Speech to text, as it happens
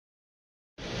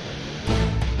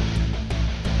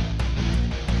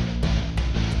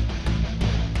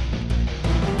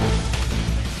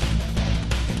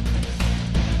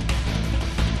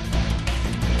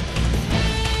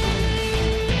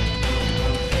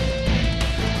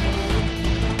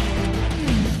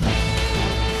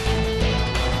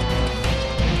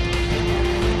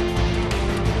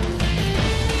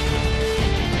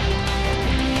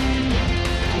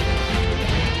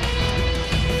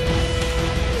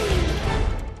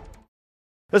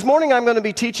This morning I'm going to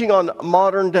be teaching on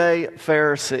modern-day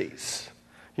Pharisees.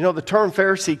 You know, the term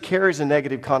Pharisee carries a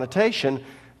negative connotation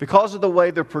because of the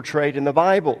way they're portrayed in the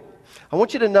Bible. I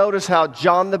want you to notice how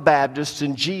John the Baptist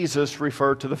and Jesus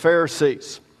referred to the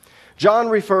Pharisees. John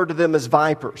referred to them as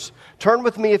vipers. Turn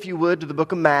with me, if you would, to the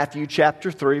book of Matthew,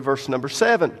 chapter 3, verse number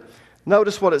 7.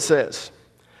 Notice what it says.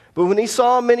 But when he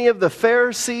saw many of the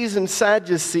Pharisees and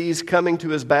Sadducees coming to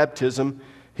his baptism,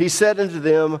 he said unto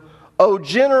them, O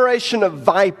generation of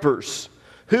vipers,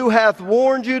 who hath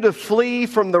warned you to flee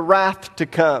from the wrath to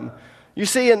come? You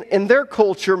see, in their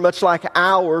culture, much like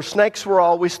ours, snakes were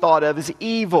always thought of as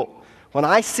evil. When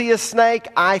I see a snake,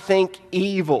 I think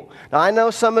evil. Now, I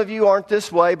know some of you aren't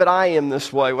this way, but I am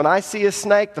this way. When I see a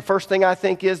snake, the first thing I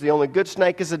think is the only good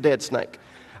snake is a dead snake.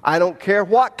 I don't care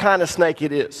what kind of snake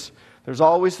it is. There's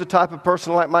always the type of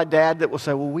person like my dad that will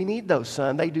say, well, we need those,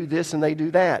 son. They do this and they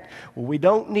do that. Well, we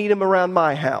don't need them around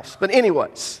my house. But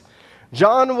anyways,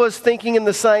 John was thinking in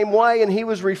the same way, and he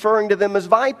was referring to them as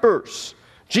vipers.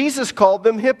 Jesus called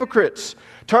them hypocrites.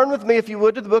 Turn with me, if you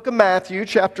would, to the book of Matthew,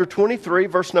 chapter 23,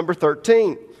 verse number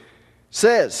 13. It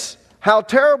says, how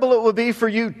terrible it would be for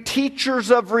you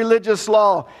teachers of religious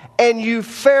law and you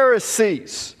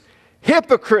Pharisees,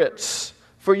 hypocrites,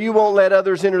 for you won't let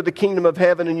others enter the kingdom of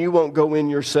heaven and you won't go in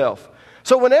yourself.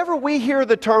 So whenever we hear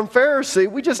the term Pharisee,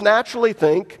 we just naturally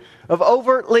think of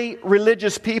overtly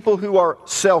religious people who are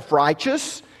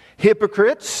self-righteous,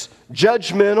 hypocrites,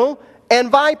 judgmental,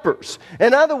 and vipers.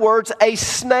 In other words, a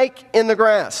snake in the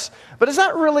grass. But is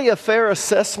that really a fair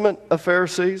assessment of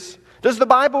Pharisees? Does the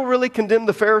Bible really condemn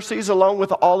the Pharisees along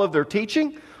with all of their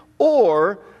teaching?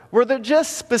 Or were there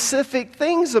just specific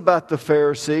things about the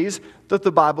Pharisees that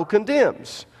the Bible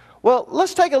condemns? Well,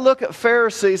 let's take a look at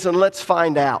Pharisees and let's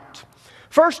find out.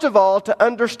 First of all, to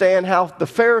understand how the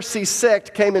Pharisee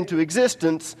sect came into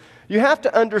existence, you have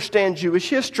to understand Jewish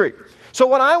history. So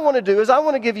what I want to do is I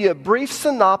want to give you a brief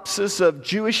synopsis of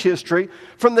Jewish history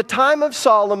from the time of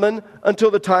Solomon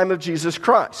until the time of Jesus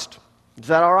Christ. Is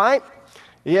that all right?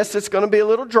 Yes, it's going to be a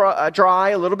little dry,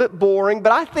 a little bit boring,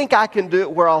 but I think I can do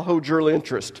it where I'll hold your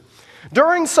interest.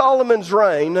 During Solomon's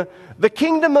reign, the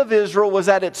kingdom of Israel was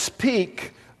at its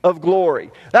peak of glory.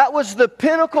 That was the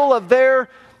pinnacle of their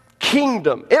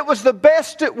kingdom. It was the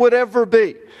best it would ever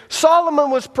be. Solomon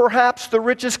was perhaps the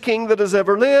richest king that has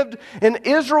ever lived, and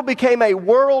Israel became a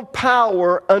world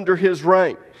power under his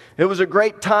reign. It was a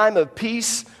great time of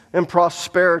peace and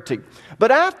prosperity. But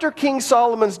after King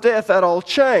Solomon's death, that all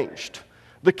changed.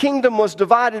 The kingdom was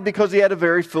divided because he had a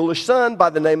very foolish son by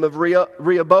the name of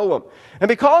Rehoboam. And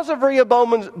because of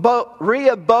Rehoboam's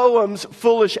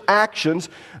foolish actions,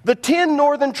 the 10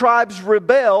 northern tribes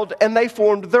rebelled and they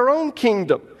formed their own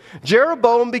kingdom.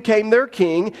 Jeroboam became their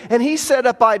king, and he set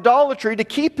up idolatry to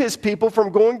keep his people from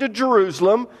going to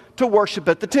Jerusalem to worship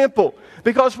at the temple.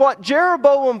 Because what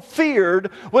Jeroboam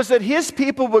feared was that his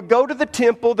people would go to the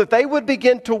temple, that they would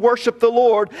begin to worship the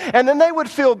Lord, and then they would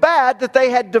feel bad that they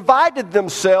had divided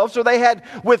themselves or they had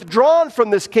withdrawn from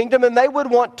this kingdom, and they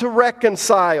would want to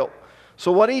reconcile.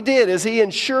 So what he did is he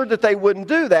ensured that they wouldn't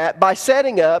do that by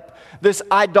setting up this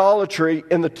idolatry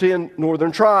in the 10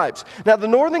 northern tribes. Now, the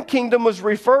northern kingdom was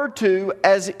referred to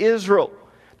as Israel.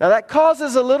 Now, that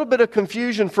causes a little bit of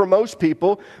confusion for most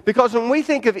people because when we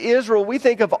think of Israel, we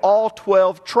think of all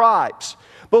 12 tribes.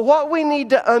 But what we need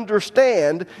to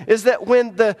understand is that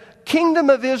when the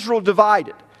kingdom of Israel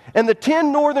divided and the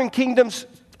 10 northern kingdoms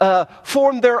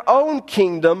formed their own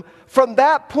kingdom, from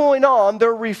that point on,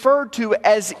 they're referred to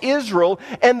as Israel,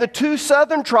 and the 2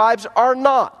 southern tribes are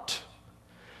not.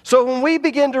 So when we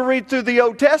begin to read through the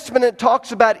Old Testament, it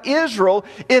talks about Israel.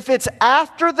 If it's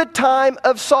after the time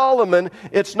of Solomon,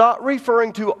 it's not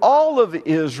referring to all of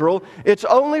Israel. It's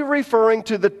only referring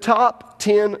to the top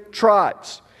 10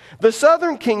 tribes. The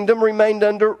southern kingdom remained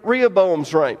under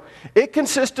Rehoboam's reign. It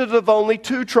consisted of only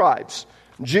 2 tribes,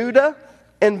 Judah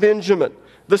and Benjamin.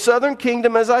 The southern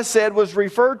kingdom, as I said, was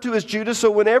referred to as Judah.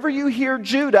 So whenever you hear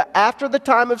Judah after the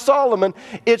time of Solomon,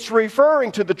 it's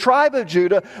referring to the tribe of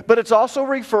Judah, but it's also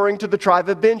referring to the tribe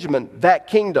of Benjamin, that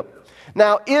kingdom.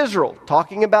 Now, Israel,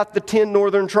 talking about the 10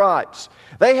 northern tribes,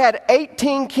 they had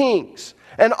 18 kings,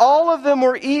 and all of them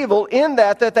were evil in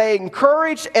that they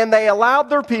encouraged and they allowed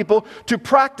their people to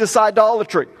practice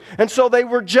idolatry. And so they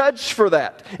were judged for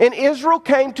that. And Israel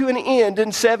came to an end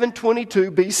in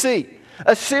 722 BC.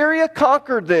 Assyria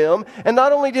conquered them, and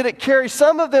not only did it carry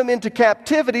some of them into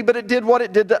captivity, but it did what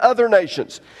it did to other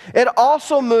nations. It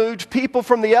also moved people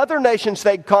from the other nations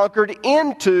they'd conquered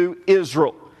into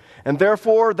Israel, and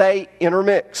therefore they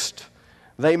intermixed.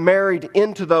 They married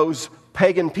into those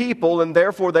pagan people, and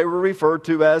therefore they were referred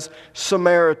to as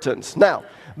Samaritans. Now,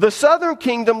 The southern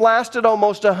kingdom lasted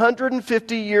almost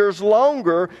 150 years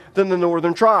longer than the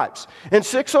northern tribes. In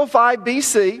 605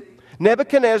 BC,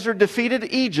 Nebuchadnezzar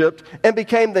defeated Egypt and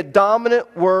became the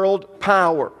dominant world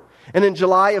power. And in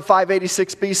July of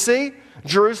 586 BC,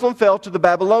 Jerusalem fell to the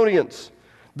Babylonians.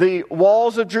 The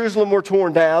walls of Jerusalem were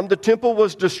torn down, the temple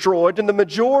was destroyed, and the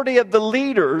majority of the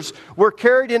leaders were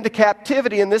carried into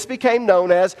captivity, and this became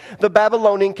known as the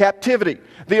Babylonian captivity.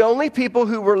 The only people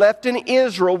who were left in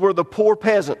Israel were the poor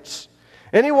peasants.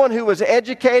 Anyone who was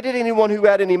educated, anyone who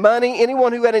had any money,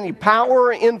 anyone who had any power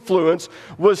or influence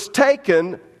was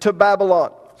taken to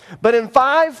Babylon. But in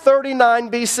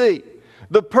 539 BC,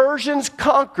 the Persians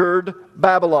conquered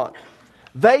Babylon.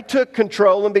 They took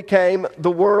control and became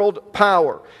the world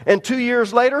power. And 2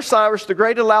 years later, Cyrus the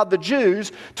Great allowed the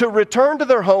Jews to return to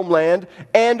their homeland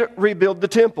and rebuild the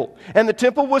temple. And the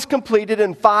temple was completed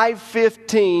in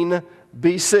 515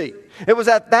 BC. It was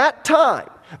at that time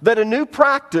that a new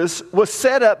practice was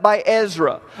set up by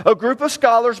Ezra. A group of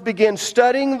scholars began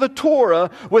studying the Torah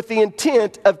with the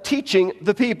intent of teaching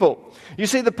the people. You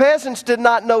see, the peasants did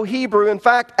not know Hebrew. In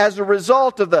fact, as a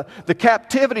result of the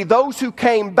captivity, those who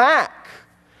came back,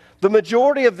 the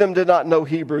majority of them did not know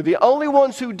Hebrew. The only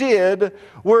ones who did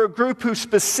were a group who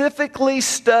specifically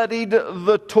studied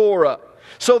the Torah.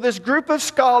 So this group of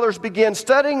scholars began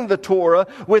studying the Torah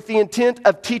with the intent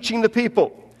of teaching the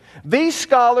people. These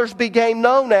scholars became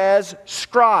known as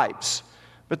scribes,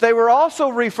 but they were also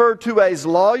referred to as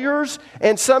lawyers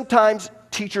and sometimes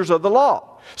teachers of the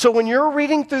law. So when you're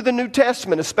reading through the New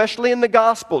Testament, especially in the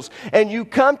Gospels, and you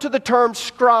come to the term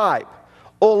scribe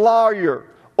or lawyer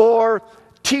or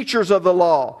teachers of the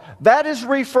law, that is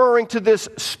referring to this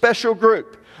special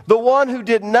group, the one who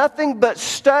did nothing but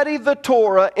study the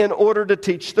Torah in order to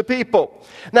teach the people.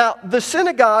 Now, the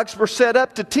synagogues were set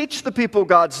up to teach the people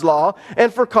God's law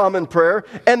and for common prayer,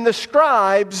 and the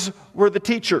scribes were the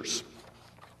teachers.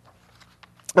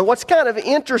 And what's kind of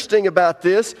interesting about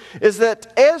this is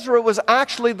that Ezra was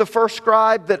actually the first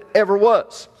scribe that ever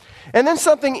was. And then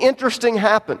something interesting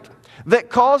happened that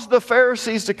caused the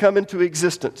Pharisees to come into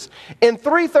existence. In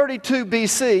 332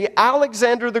 BC,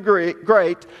 Alexander the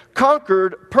Great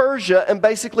conquered Persia and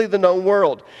basically the known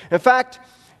world. In fact,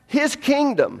 his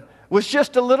kingdom was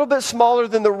just a little bit smaller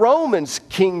than the Romans'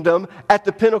 kingdom at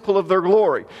the pinnacle of their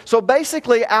glory. So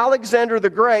basically, Alexander the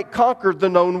Great conquered the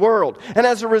known world. And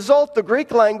as a result, the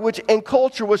Greek language and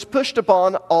culture was pushed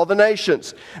upon all the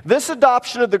nations. This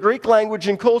adoption of the Greek language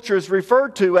and culture is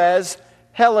referred to as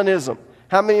Hellenism.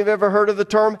 How many have ever heard of the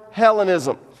term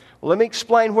Hellenism? Well, let me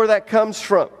explain where that comes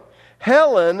from.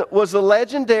 Hellen was a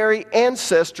legendary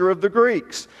ancestor of the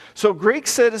Greeks. So Greek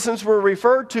citizens were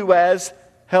referred to as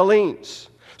Hellenes.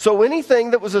 So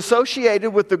anything that was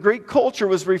associated with the Greek culture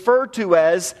was referred to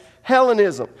as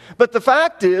Hellenism. But the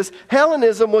fact is,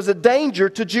 Hellenism was a danger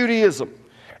to Judaism.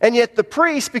 And yet the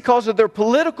priests, because of their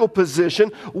political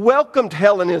position, welcomed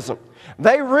Hellenism.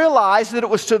 They realized that it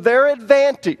was to their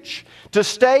advantage to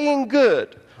stay in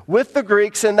good with the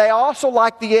Greeks, and they also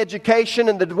liked the education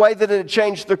and the way that it had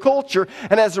changed their culture,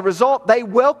 and as a result, they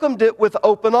welcomed it with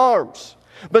open arms.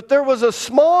 But there was a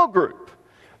small group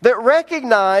that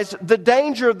recognized the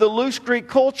danger of the loose Greek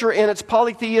culture and its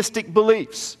polytheistic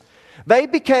beliefs. They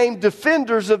became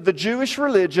defenders of the Jewish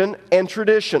religion and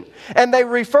tradition, and they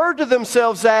referred to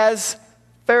themselves as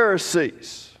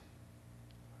Pharisees.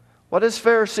 What does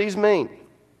Pharisees mean?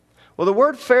 Well, the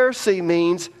word Pharisee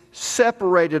means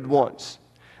separated ones.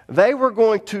 They were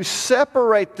going to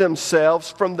separate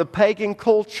themselves from the pagan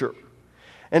culture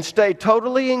and stay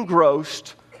totally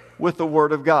engrossed with the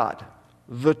Word of God,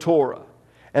 the Torah.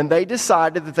 And they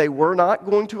decided that they were not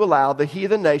going to allow the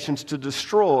heathen nations to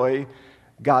destroy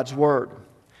God's Word.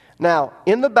 Now,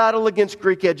 in the battle against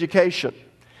Greek education,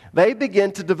 they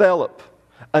began to develop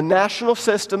a national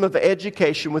system of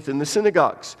education within the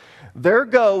synagogues. Their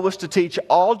goal was to teach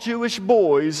all Jewish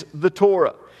boys the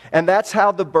Torah. And that's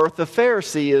how the birth of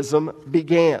Phariseeism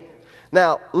began.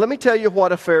 Now, let me tell you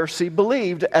what a Pharisee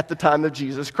believed at the time of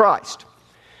Jesus Christ.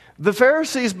 The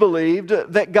Pharisees believed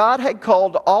that God had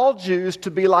called all Jews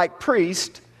to be like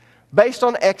priests based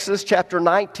on Exodus chapter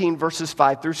 19, verses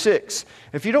 5 through 6.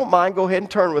 If you don't mind, go ahead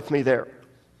and turn with me there. It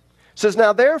says,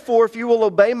 "Now therefore, if you will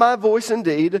obey my voice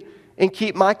indeed and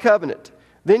keep my covenant,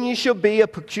 then ye shall be a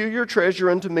peculiar treasure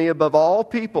unto me above all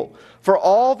people, for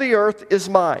all the earth is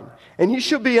mine. And ye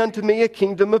shall be unto me a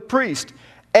kingdom of priests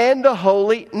and a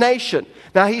holy nation."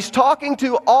 Now he's talking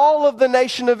to all of the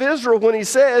nation of Israel when he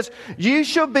says, "You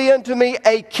shall be unto me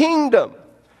a kingdom,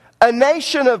 a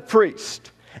nation of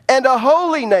priests, and a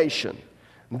holy nation."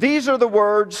 These are the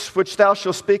words which thou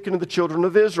shalt speak unto the children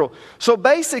of Israel. So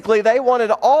basically, they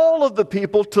wanted all of the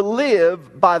people to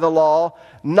live by the law,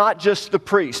 not just the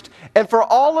priest. And for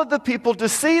all of the people to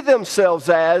see themselves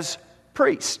as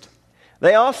priests.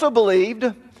 They also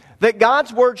believed that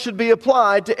God's word should be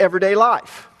applied to everyday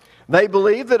life. They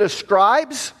believed that as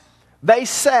scribes, they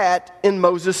sat in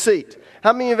Moses' seat.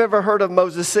 How many have ever heard of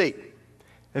Moses' seat?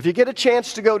 If you get a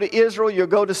chance to go to Israel, you'll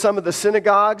go to some of the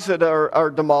synagogues that are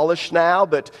demolished now,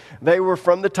 but they were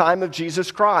from the time of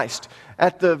Jesus Christ.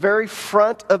 At the very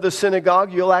front of the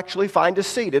synagogue, you'll actually find a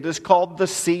seat. It is called the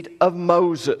seat of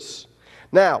Moses.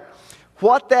 Now,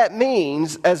 what that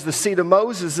means as the seat of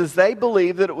Moses is they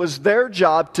believed that it was their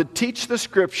job to teach the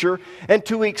Scripture and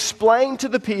to explain to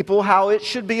the people how it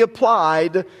should be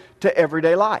applied to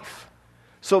everyday life.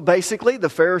 So basically, the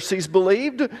Pharisees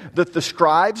believed that the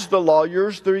scribes, the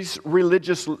lawyers, these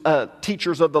religious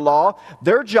teachers of the law,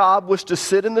 their job was to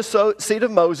sit in the seat of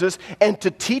Moses and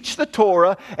to teach the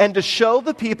Torah and to show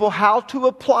the people how to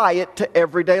apply it to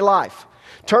everyday life.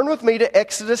 Turn with me to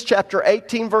Exodus chapter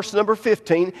 18, verse number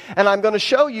 15, and I'm going to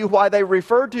show you why they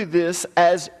referred to this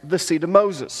as the seat of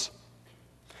Moses.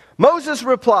 Moses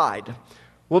replied,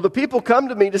 "Well, the people come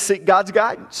to me to seek God's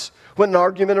guidance. When an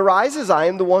argument arises, I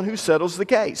am the one who settles the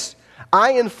case.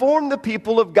 I inform the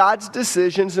people of God's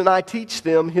decisions and I teach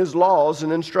them His laws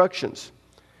and instructions."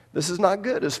 "This is not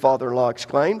good," his father-in-law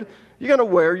exclaimed. "You're going to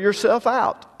wear yourself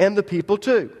out, and the people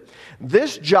too.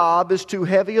 This job is too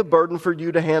heavy a burden for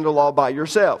you to handle all by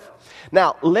yourself.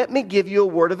 Now, let me give you a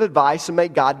word of advice, and may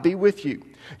God be with you.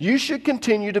 You should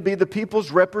continue to be the people's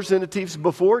representatives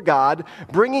before God,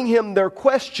 bringing Him their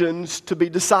questions to be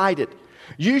decided.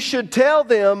 You should tell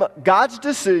them God's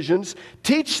decisions,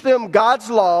 teach them God's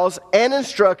laws and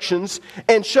instructions,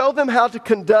 and show them how to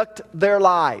conduct their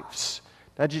lives."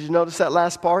 Now, did you notice that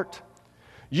last part?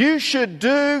 You should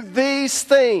do these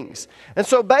things. And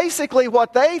so basically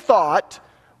what they thought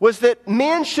was that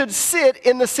men should sit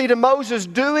in the seat of Moses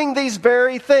doing these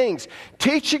very things,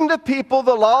 teaching the people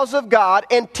the laws of God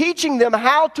and teaching them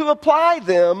how to apply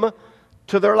them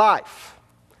to their life.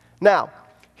 Now,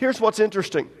 here's what's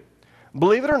interesting.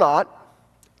 Believe it or not,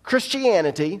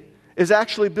 Christianity is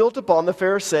actually built upon the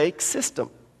Pharisaic system.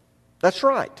 That's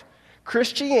right.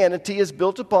 Christianity is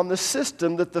built upon the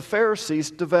system that the Pharisees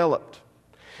developed.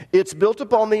 It's built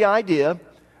upon the idea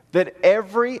that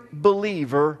every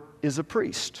believer is a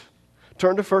priest.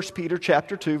 Turn to 1 Peter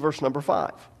chapter 2, verse number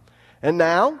 5. "And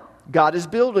now God is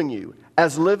building you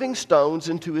as living stones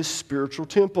into His spiritual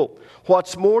temple.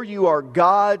 What's more, you are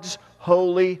God's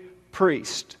holy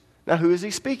priest." Now, who is he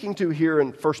speaking to here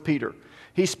in 1 Peter?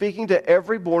 He's speaking to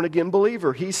every born-again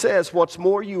believer. He says, "What's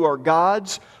more, you are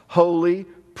God's holy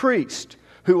priest,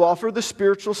 who offer the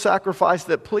spiritual sacrifice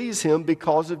that please Him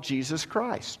because of Jesus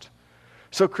Christ."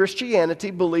 So Christianity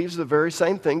believes the very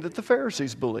same thing that the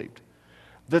Pharisees believed,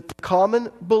 that the common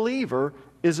believer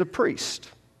is a priest.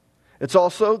 It's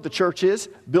also, the church is,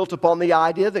 built upon the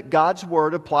idea that God's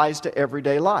Word applies to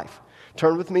everyday life.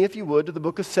 Turn with me, if you would, to the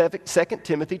book of 2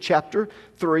 Timothy chapter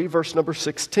 3, verse number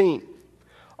 16.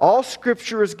 "All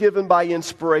Scripture is given by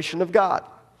inspiration of God,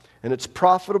 and it's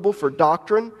profitable for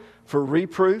doctrine, for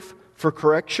reproof, for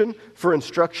correction, for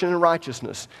instruction in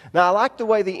righteousness." Now, I like the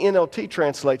way the NLT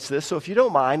translates this, so if you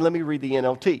don't mind, let me read the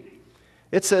NLT.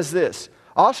 It says this: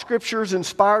 "All Scripture is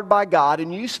inspired by God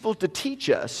and useful to teach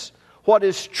us what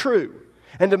is true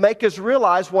and to make us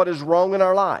realize what is wrong in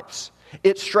our lives.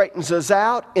 It straightens us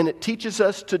out and it teaches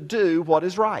us to do what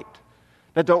is right."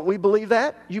 Now, don't we believe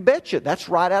that? You betcha. That's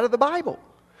right out of the Bible.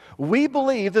 We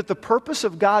believe that the purpose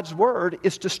of God's Word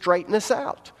is to straighten us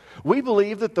out. We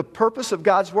believe that the purpose of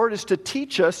God's Word is to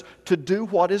teach us to do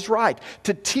what is right,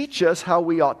 to teach us how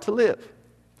we ought to live.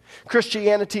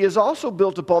 Christianity is also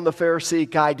built upon the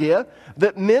Pharisaic idea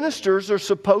that ministers are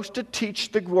supposed to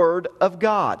teach the Word of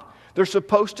God. They're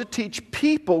supposed to teach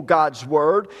people God's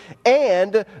Word,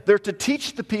 and they're to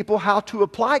teach the people how to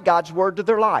apply God's Word to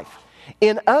their life.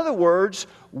 In other words,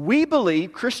 we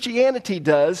believe, Christianity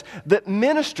does, that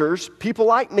ministers, people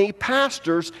like me,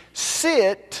 pastors,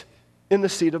 sit in the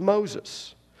seat of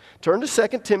Moses. Turn to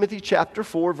 2 Timothy chapter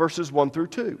 4, verses 1 through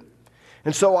 2.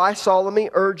 "And so I solemnly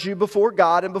urge you before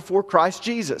God and before Christ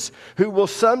Jesus, who will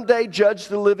someday judge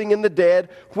the living and the dead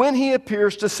when He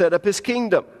appears to set up His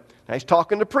kingdom." Now he's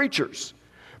talking to preachers.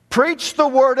 "Preach the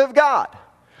Word of God.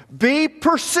 Be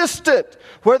persistent,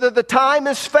 whether the time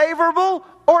is favorable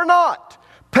or not.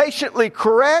 Patiently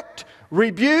correct,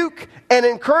 rebuke, and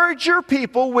encourage your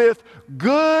people with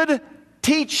good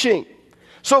teaching.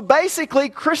 So basically,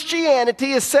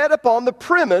 Christianity is set upon the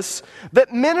premise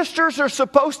that ministers are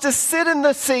supposed to sit in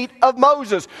the seat of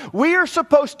Moses. We are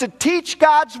supposed to teach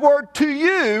God's Word to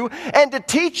you and to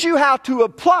teach you how to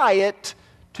apply it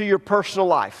to your personal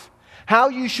life. How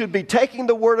you should be taking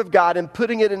the Word of God and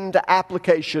putting it into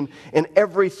application in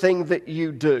everything that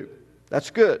you do. That's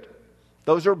good.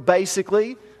 Those are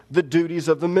basically the duties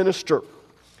of the minister.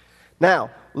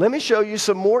 Now, let me show you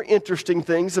some more interesting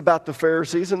things about the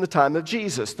Pharisees in the time of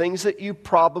Jesus, things that you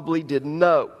probably didn't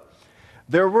know.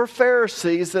 There were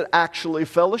Pharisees that actually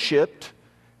fellowshipped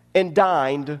and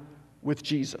dined with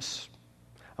Jesus.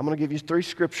 I'm going to give you 3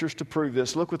 scriptures to prove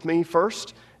this. Look with me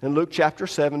first in Luke chapter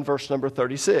 7, verse number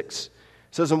 36. It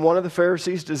says, "And one of the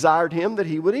Pharisees desired him that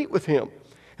he would eat with him.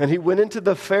 And he went into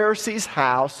the Pharisee's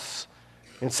house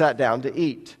and sat down to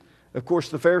eat. Of course,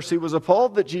 the Pharisee was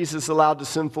appalled that Jesus allowed the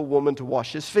sinful woman to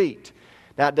wash his feet.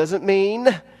 Now, it doesn't mean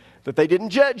that they didn't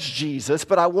judge Jesus,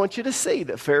 but I want you to see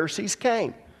that Pharisees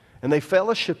came and they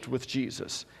fellowshiped with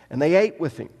Jesus and they ate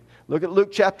with him. Look at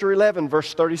Luke chapter 11,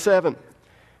 verse 37.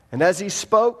 "And as he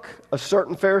spoke, a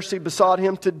certain Pharisee besought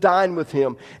him to dine with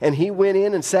him, and he went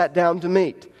in and sat down to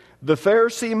meat. The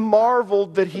Pharisee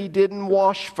marveled that he didn't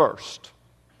wash first."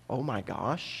 Oh my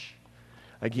gosh.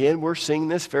 Again, we're seeing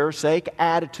this Pharisaic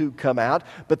attitude come out.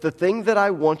 But the thing that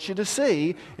I want you to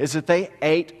see is that they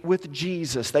ate with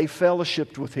Jesus. They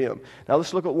fellowshiped with him. Now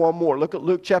let's look at one more. Look at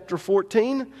Luke chapter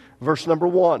 14, verse number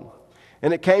 1.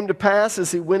 "And it came to pass,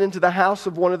 as he went into the house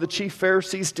of one of the chief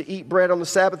Pharisees to eat bread on the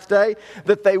Sabbath day,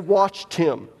 that they watched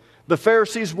him. The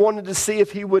Pharisees wanted to see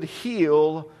if he would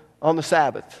heal on the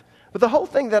Sabbath." But the whole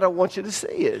thing that I want you to see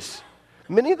is,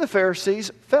 many of the Pharisees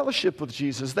fellowshiped with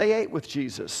Jesus. They ate with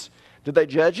Jesus. Did they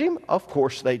judge him? Of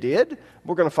course they did.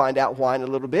 We're going to find out why in a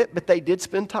little bit, but they did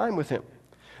spend time with him.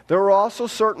 There were also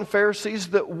certain Pharisees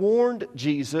that warned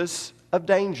Jesus of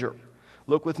danger.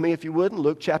 Look with me, if you would, in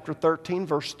Luke chapter 13,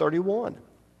 verse 31.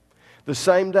 "The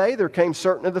same day there came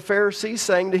certain of the Pharisees,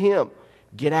 saying to him,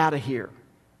 'Get out of here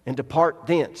and depart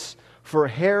thence, for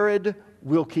Herod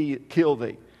will kill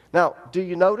thee.'" Now, do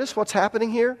you notice what's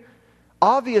happening here?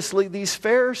 Obviously, these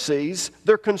Pharisees,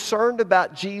 they're concerned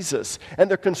about Jesus, and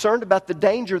they're concerned about the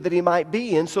danger that he might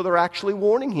be in, so they're actually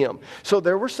warning him. So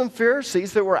there were some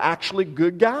Pharisees that were actually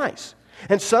good guys.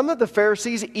 And some of the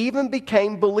Pharisees even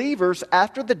became believers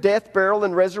after the death, burial,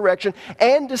 and resurrection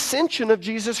and ascension of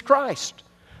Jesus Christ.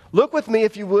 Look with me,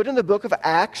 if you would, in the book of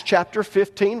Acts, chapter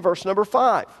 15, verse number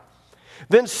 5.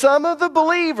 "Then some of the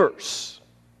believers,"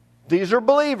 these are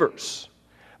believers,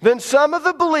 "then some of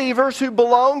the believers who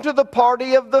belonged to the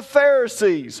party of the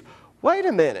Pharisees." Wait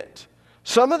a minute.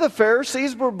 Some of the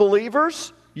Pharisees were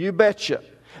believers? You betcha.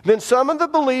 "Then some of the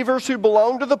believers who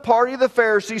belonged to the party of the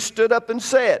Pharisees stood up and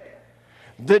said,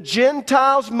 'The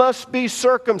Gentiles must be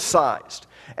circumcised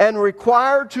and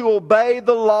required to obey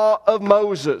the law of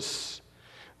Moses.'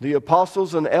 The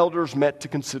apostles and elders met to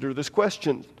consider this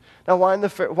question." Now,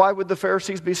 why would the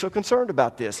Pharisees be so concerned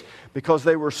about this? Because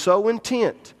they were so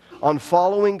intent on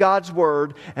following God's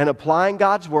Word and applying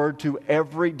God's Word to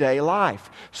everyday life.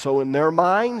 So in their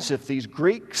minds, if these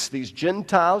Greeks, these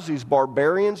Gentiles, these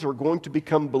barbarians are going to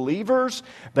become believers,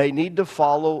 they need to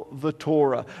follow the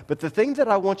Torah. But the thing that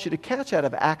I want you to catch out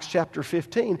of Acts chapter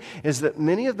 15 is that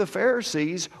many of the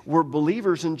Pharisees were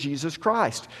believers in Jesus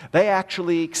Christ. They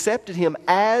actually accepted him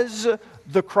as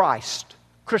the Christ,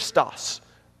 Christos,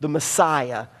 the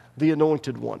Messiah, the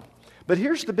Anointed One. But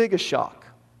here's the biggest shock.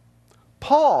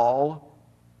 Paul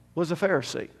was a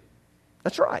Pharisee.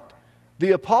 That's right.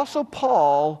 The Apostle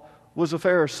Paul was a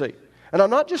Pharisee. And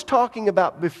I'm not just talking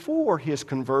about before his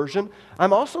conversion.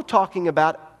 I'm also talking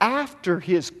about after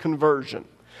his conversion.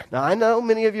 Now, I know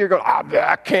many of you are going,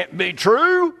 that can't be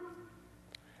true.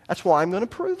 That's why I'm going to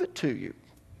prove it to you.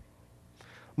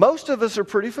 Most of us are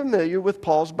pretty familiar with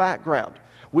Paul's background.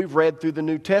 We've read through the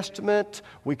New Testament.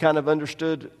 We kind of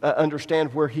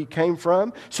understand where he came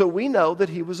from. So we know that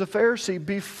he was a Pharisee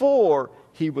before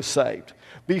he was saved.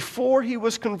 Before he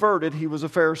was converted, he was a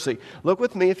Pharisee. Look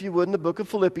with me, if you would, in the book of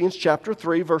Philippians chapter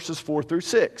 3, verses 4 through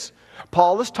 6.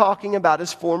 Paul is talking about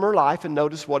his former life, and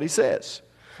notice what he says.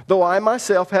 "Though I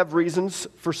myself have reasons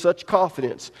for such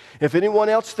confidence. If anyone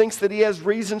else thinks that he has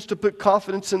reasons to put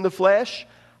confidence in the flesh,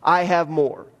 I have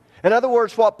more." In other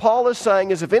words, what Paul is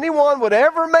saying is if anyone would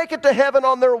ever make it to heaven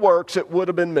on their works, it would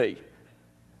have been me.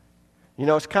 You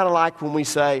know, it's kind of like when we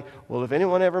say, well, if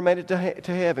anyone ever made it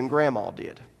to heaven, Grandma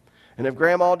did. And if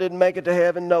Grandma didn't make it to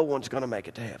heaven, no one's going to make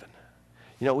it to heaven.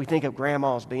 You know, we think of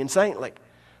Grandma as being saintly.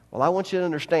 Well, I want you to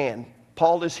understand,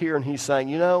 Paul is here and he's saying,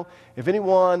 you know, if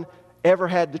anyone ever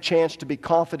had the chance to be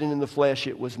confident in the flesh,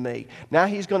 it was me. Now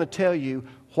he's going to tell you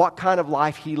what kind of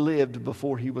life he lived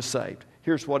before he was saved.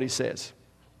 Here's what he says.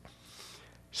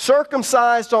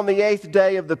 Circumcised on the 8th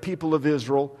day of the people of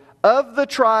Israel, of the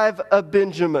tribe of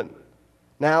Benjamin.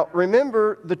 Now,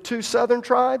 remember the two southern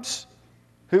tribes?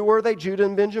 Who were they, Judah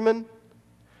and Benjamin?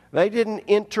 They didn't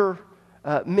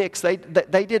intermix. They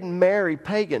didn't marry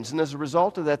pagans. And as a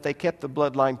result of that, they kept the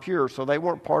bloodline pure. So they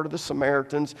weren't part of the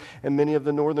Samaritans and many of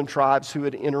the northern tribes who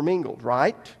had intermingled,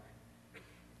 right?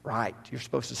 Right. You're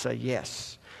supposed to say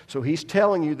yes. So he's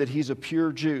telling you that he's a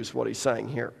pure Jew, is what he's saying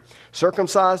here.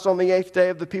 Circumcised on the 8th day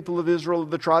of the people of Israel, of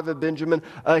the tribe of Benjamin,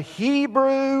 a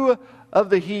Hebrew of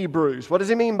the Hebrews. What does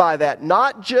he mean by that?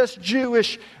 Not just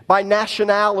Jewish by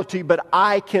nationality, but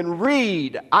I can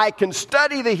read, I can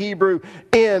study the Hebrew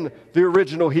in the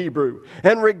original Hebrew.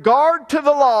 In regard to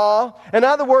the law, in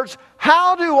other words,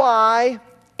 how do I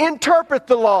interpret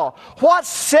the law? What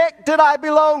sect did I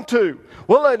belong to?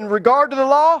 Well, in regard to the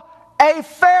law, a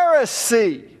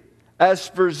Pharisee. As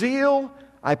for zeal,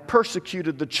 I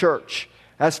persecuted the church.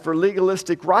 As for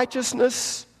legalistic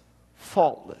righteousness,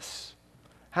 faultless.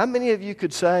 How many of you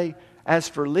could say, as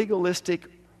for legalistic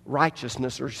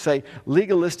righteousness, or say,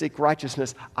 legalistic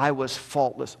righteousness, I was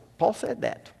faultless? Paul said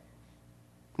that.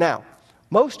 Now,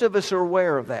 most of us are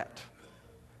aware of that.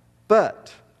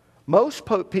 But most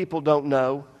people don't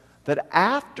know that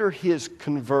after his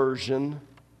conversion,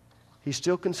 he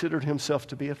still considered himself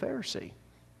to be a Pharisee.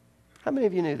 How many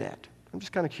of you knew that? I'm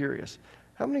just kind of curious.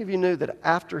 How many of you knew that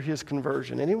after his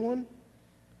conversion? Anyone?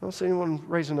 I don't see anyone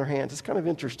raising their hands. It's kind of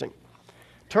interesting.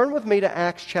 Turn with me to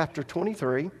Acts chapter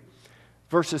 23,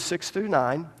 verses 6 through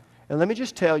 9. And let me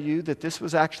just tell you that this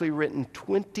was actually written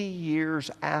 20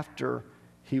 years after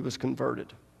he was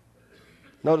converted.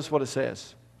 Notice what it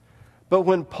says. But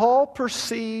when Paul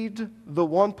perceived the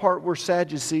one part were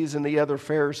Sadducees and the other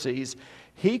Pharisees,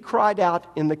 he cried out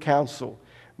in the council,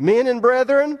 Men and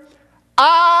brethren,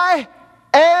 I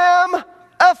am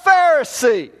a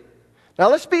Pharisee. Now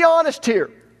let's be honest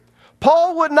here.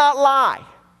 Paul would not lie.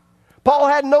 Paul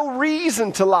had no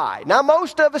reason to lie. Now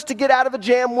most of us to get out of a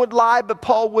jam would lie, but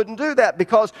Paul wouldn't do that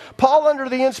because Paul, under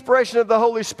the inspiration of the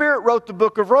Holy Spirit, wrote the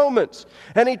book of Romans.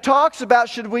 And he talks about,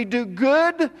 should we do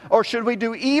good or should we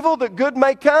do evil that good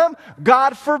may come?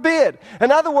 God forbid.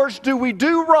 In other words, do we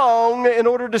do wrong in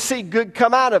order to see good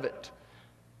come out of it?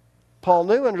 Paul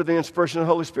knew under the inspiration of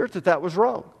the Holy Spirit that that was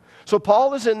wrong. So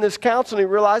Paul is in this council and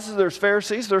he realizes there's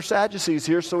Pharisees, there's Sadducees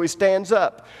here, so he stands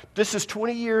up. This is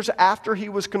 20 years after he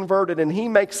was converted and he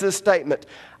makes this statement,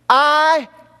 I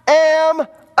am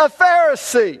a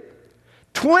Pharisee.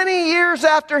 20 years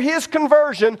after his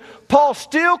conversion, Paul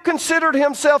still considered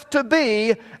himself to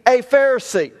be a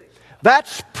Pharisee.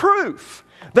 That's proof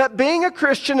that being a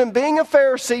Christian and being a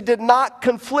Pharisee did not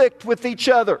conflict with each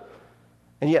other.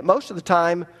 And yet most of the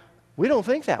time, we don't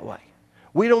think that way.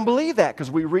 We don't believe that because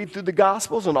we read through the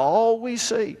Gospels and all we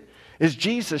see is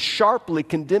Jesus sharply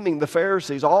condemning the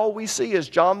Pharisees. All we see is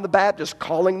John the Baptist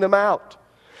calling them out.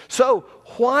 So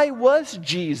why was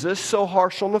Jesus so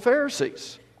harsh on the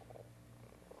Pharisees?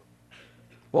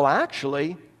 Well,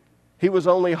 actually, he was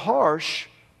only harsh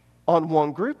on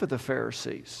one group of the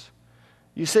Pharisees.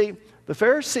 You see, the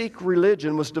Pharisaic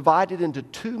religion was divided into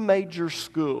two major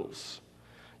schools.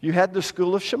 You had the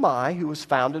school of Shammai, who was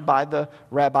founded by the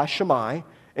Rabbi Shammai,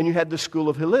 and you had the school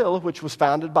of Hillel, which was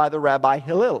founded by the Rabbi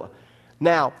Hillel.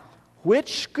 Now,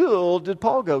 which school did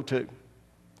Paul go to?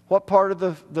 What part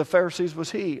of the Pharisees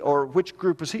was he, or which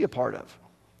group was he a part of?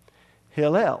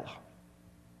 Hillel.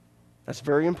 That's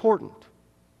very important.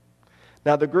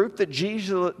 Now, the group that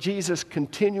Jesus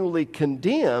continually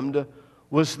condemned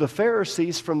was the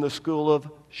Pharisees from the school of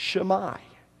Shammai,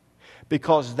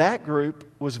 because that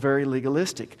group was very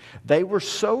legalistic. They were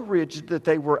so rigid that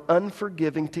they were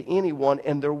unforgiving to anyone,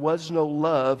 and there was no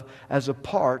love as a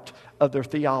part of their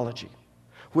theology.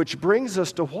 Which brings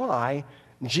us to why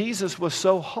Jesus was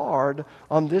so hard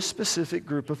on this specific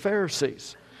group of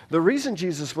Pharisees. The reason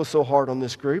Jesus was so hard on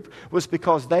this group was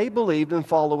because they believed in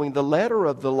following the letter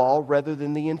of the law rather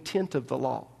than the intent of the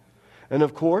law. And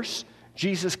of course,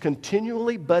 Jesus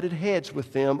continually butted heads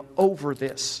with them over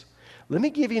this. Let me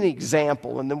give you an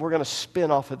example, and then we're going to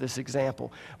spin off of this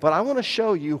example. But I want to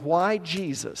show you why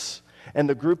Jesus and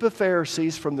the group of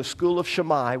Pharisees from the school of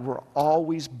Shammai were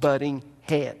always butting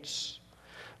heads.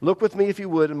 Look with me, if you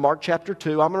would, in Mark chapter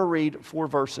 2. I'm going to read 4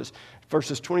 verses,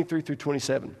 verses 23 through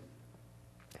 27.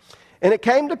 And it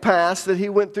came to pass that he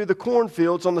went through the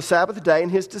cornfields on the Sabbath day,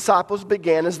 and his disciples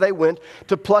began as they went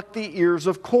to pluck the ears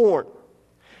of corn.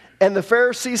 And the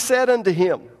Pharisees said unto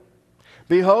him,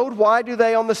 Behold, why do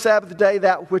they on the Sabbath day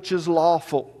that which is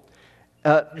lawful?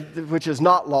 which is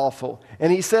not lawful.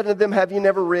 And he said unto them, have you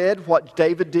never read what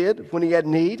David did when he had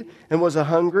need and was a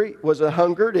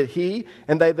hungered, he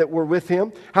and they that were with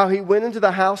him, how he went into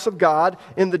the house of God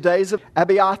in the days of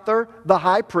Abiathar the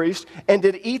high priest, and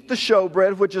did eat the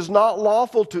showbread, which is not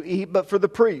lawful to eat but for the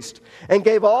priest, and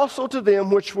gave also to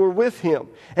them which were with him.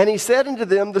 And he said unto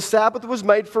them, the Sabbath was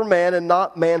made for man, and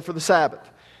not man for the Sabbath.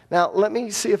 Now, let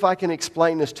me see if I can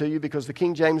explain this to you, because the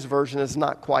King James Version is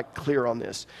not quite clear on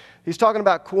this. He's talking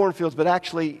about cornfields, but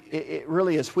actually it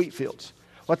really is wheat fields.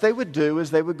 What they would do is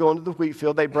they would go into the wheat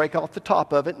field, they'd break off the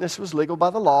top of it, and this was legal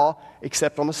by the law,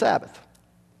 except on the Sabbath.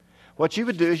 What you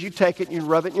would do is you take it and you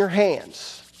rub it in your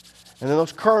hands. And then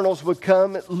those kernels would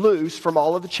come loose from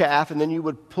all of the chaff, and then you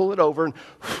would pull it over and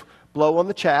blow on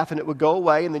the chaff, and it would go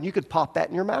away, and then you could pop that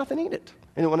in your mouth and eat it.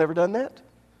 Anyone ever done that?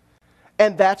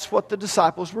 And that's what the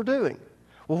disciples were doing.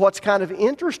 Well, what's kind of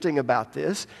interesting about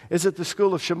this is that the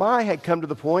school of Shammai had come to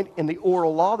the point in the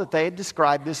oral law that they had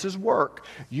described this as work.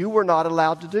 You were not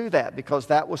allowed to do that because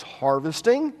that was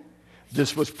harvesting,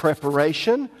 this was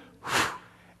preparation,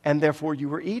 and therefore you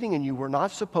were eating, and you were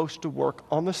not supposed to work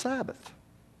on the Sabbath.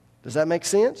 Does that make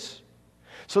sense?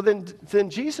 So then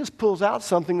Jesus pulls out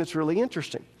something that's really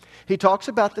interesting. He talks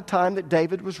about the time that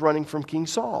David was running from King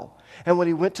Saul. And when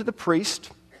he went to the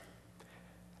priest,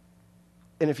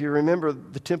 and if you remember,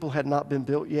 the temple had not been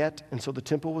built yet, and so the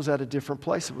temple was at a different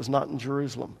place. It was not in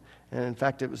Jerusalem. And in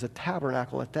fact, it was a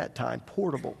tabernacle at that time,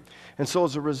 portable. And so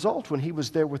as a result, when he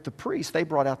was there with the priest, they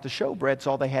brought out the showbread. It's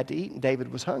all they had to eat, and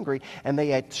David was hungry, and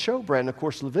they ate the showbread. And of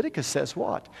course, Leviticus says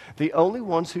what? The only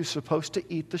ones who's supposed to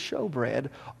eat the showbread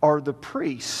are the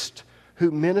priests who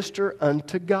minister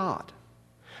unto God.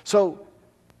 So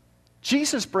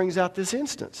Jesus brings out this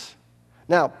instance.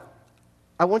 Now,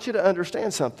 I want you to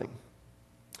understand something.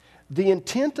 The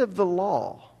intent of the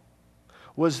law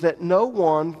was that no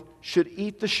one should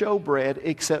eat the showbread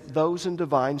except those in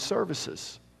divine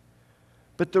services.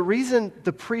 But the reason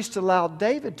the priest allowed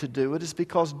David to do it is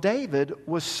because David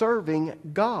was serving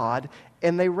God,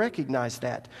 and they recognized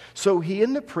that. So he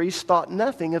and the priest thought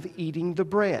nothing of eating the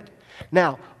bread.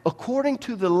 Now, according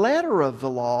to the letter of the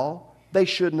law, they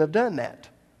shouldn't have done that.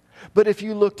 But if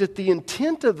you looked at the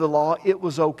intent of the law, it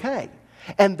was okay.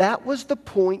 And that was the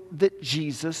point that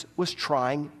Jesus was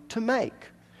trying to make.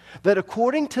 That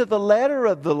according to the letter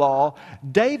of the law,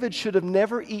 David should have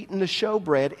never eaten the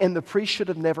showbread, and the priest should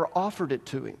have never offered it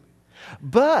to him.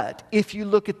 But if you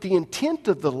look at the intent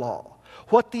of the law,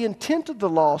 what the intent of the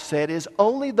law said is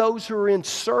only those who are in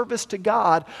service to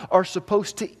God are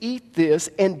supposed to eat this,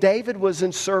 and David was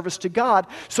in service to God.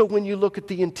 So when you look at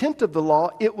the intent of the law,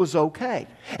 it was okay.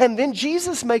 And then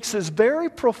Jesus makes this very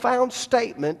profound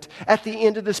statement at the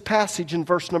end of this passage in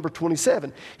verse number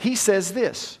 27. He says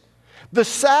this, the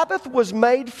Sabbath was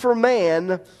made for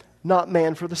man, not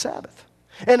man for the Sabbath.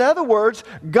 In other words,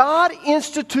 God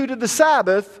instituted the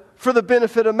Sabbath for the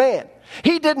benefit of man.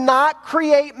 He did not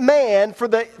create man for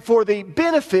the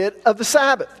benefit of the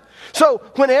Sabbath. So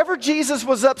whenever Jesus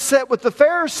was upset with the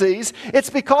Pharisees, it's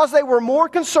because they were more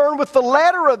concerned with the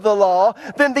letter of the law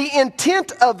than the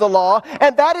intent of the law,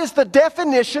 and that is the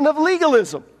definition of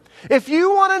legalism. If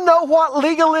you want to know what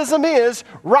legalism is,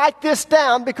 write this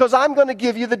down, because I'm going to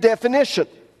give you the definition.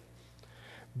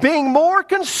 Being more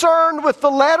concerned with the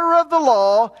letter of the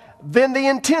law than the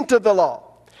intent of the law.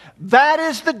 That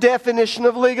is the definition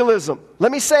of legalism.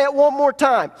 Let me say it one more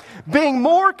time. Being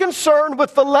more concerned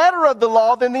with the letter of the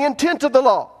law than the intent of the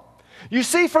law. You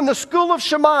see, from the school of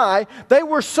Shammai, they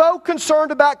were so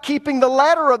concerned about keeping the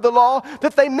letter of the law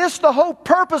that they missed the whole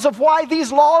purpose of why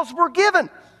these laws were given.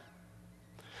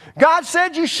 God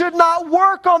said you should not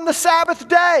work on the Sabbath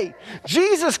day.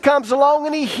 Jesus comes along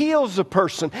and he heals a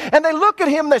person. And they look at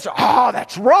him and they say, oh,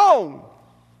 that's wrong.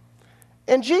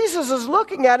 And Jesus is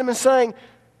looking at him and saying,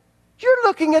 you're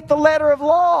looking at the letter of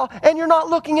law, and you're not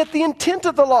looking at the intent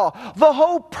of the law. The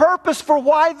whole purpose for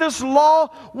why this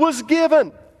law was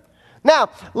given.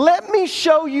 Now, let me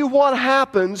show you what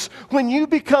happens when you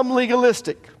become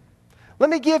legalistic. Let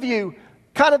me give you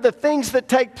kind of the things that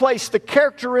take place, the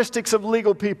characteristics of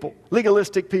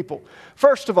legalistic people.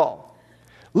 First of all,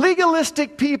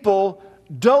 legalistic people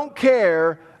don't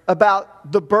care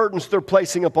about the burdens they're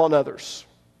placing upon others.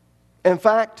 In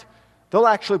fact, they'll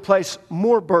actually place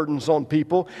more burdens on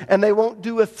people, and they won't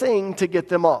do a thing to get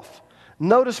them off.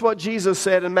 Notice what Jesus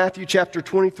said in Matthew chapter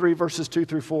 23, verses 2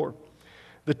 through 4.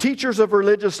 The teachers of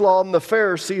religious law and the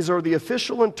Pharisees are the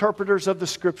official interpreters of the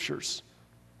Scriptures.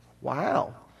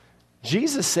 Wow.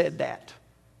 Jesus said that.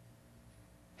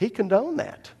 He condoned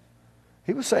that.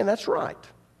 He was saying that's right.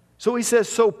 So he says,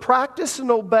 so practice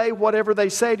and obey whatever they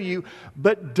say to you,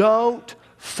 but don't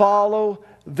follow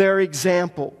their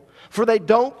example. for they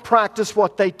don't practice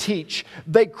what they teach.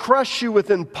 They crush you with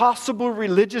impossible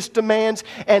religious demands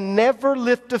and never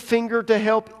lift a finger to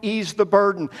help ease the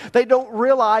burden. They don't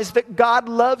realize that God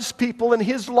loves people and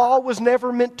His law was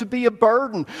never meant to be a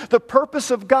burden. The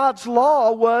purpose of God's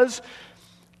law was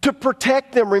to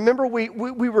protect them. Remember, we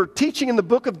were teaching in the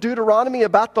book of Deuteronomy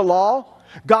about the law.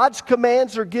 God's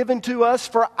commands are given to us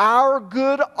for our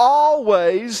good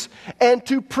always and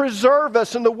to preserve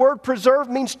us. And the word preserve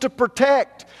means to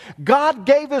protect. God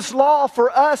gave His law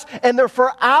for us, and they're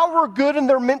for our good, and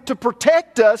they're meant to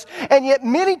protect us. And yet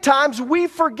many times we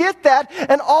forget that,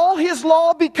 and all His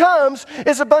law becomes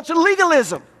is a bunch of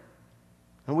legalism.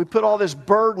 And we put all this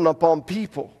burden upon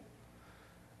people,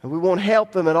 and we won't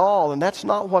help them at all. And that's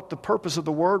not what the purpose of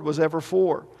the word was ever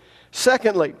for.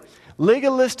 Secondly,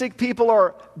 legalistic people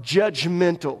are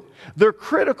judgmental. They're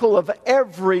critical of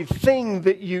everything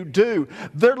that you do.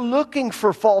 They're looking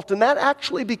for fault, and that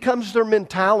actually becomes their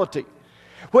mentality.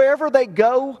 Wherever they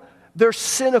go, they're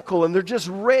cynical, and they're just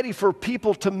ready for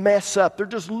people to mess up. They're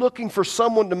just looking for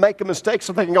someone to make a mistake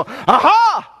so they can go,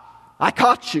 aha! I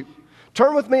caught you.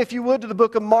 Turn with me, if you would, to the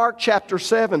book of Mark chapter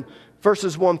 7,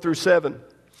 verses 1 through 7.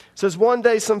 It says, one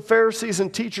day some Pharisees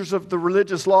and teachers of the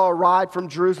religious law arrived from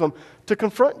Jerusalem to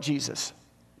confront Jesus.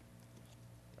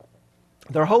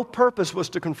 Their whole purpose was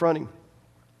to confront Him.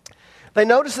 They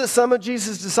noticed that some of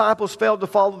Jesus' disciples failed to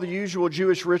follow the usual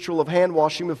Jewish ritual of hand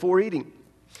washing before eating.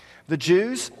 The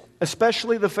Jews,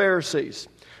 especially the Pharisees,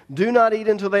 do not eat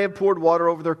until they have poured water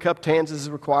over their cupped hands as is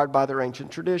required by their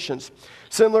ancient traditions.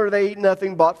 Similarly, they eat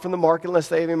nothing bought from the market unless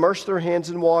they have immersed their hands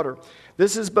in water.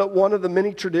 This is but one of the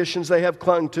many traditions they have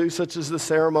clung to, such as the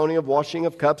ceremony of washing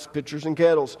of cups, pitchers, and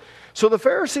kettles. So the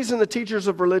Pharisees and the teachers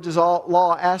of religious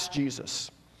law asked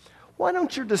Jesus, why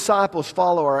don't your disciples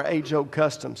follow our age-old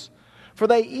customs? For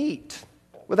they eat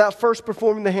without first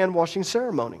performing the hand-washing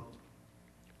ceremony.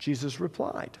 Jesus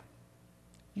replied,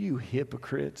 you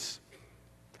hypocrites.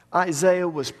 Isaiah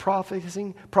was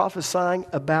prophesying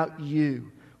about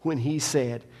you when he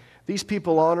said, these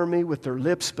people honor me with their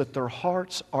lips, but their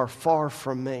hearts are far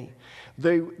from me.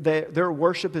 Their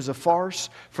worship is a farce,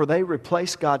 for they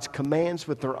replace God's commands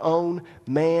with their own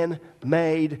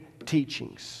man-made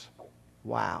teachings.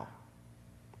 Wow.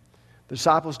 The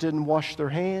disciples didn't wash their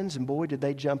hands, and boy, did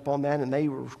they jump on that, and they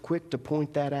were quick to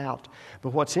point that out.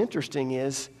 But what's interesting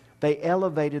is they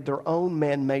elevated their own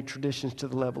man-made traditions to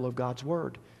the level of God's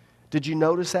Word. Did you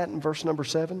notice that in verse number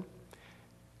 7?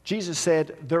 Jesus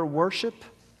said, their worship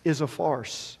is a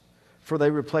farce, for they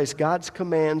replace God's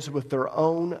commands with their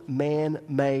own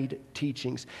man-made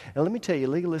teachings. And let me tell you,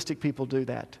 legalistic people do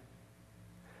that.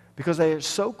 Because they are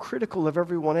so critical of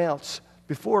everyone else,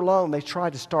 before long they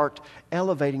try to start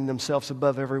elevating themselves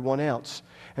above everyone else.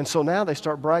 And so now they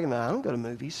start bragging that I don't go to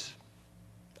movies,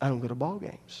 I don't go to ball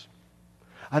games.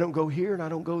 I don't go here and I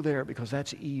don't go there because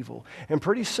that's evil. And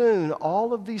pretty soon,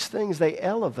 all of these things they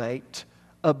elevate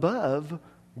above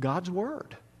God's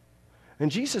Word.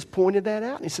 And Jesus pointed that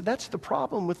out. And He said, that's the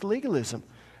problem with legalism.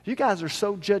 You guys are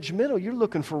so judgmental. You're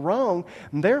looking for wrong.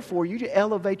 And therefore, you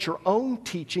elevate your own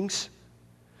teachings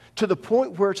to the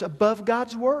point where it's above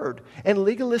God's Word. And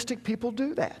legalistic people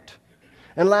do that.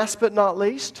 And last but not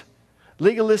least,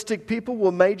 legalistic people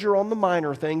will major on the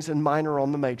minor things and minor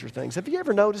on the major things. Have you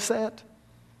ever noticed that?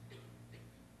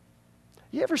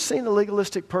 You ever seen a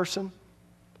legalistic person?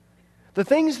 The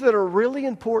things that are really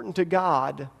important to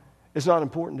God is not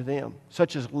important to them,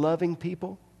 such as loving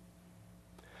people,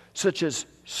 such as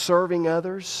serving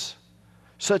others,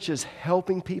 such as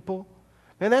helping people.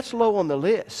 Man, that's low on the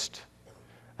list.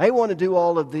 They want to do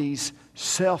all of these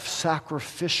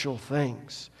self-sacrificial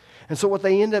things. And so what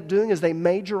they end up doing is they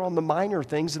major on the minor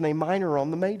things and they minor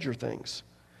on the major things.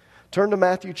 Turn to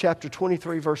Matthew chapter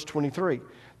 23, verse 23.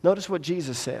 Notice what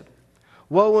Jesus said.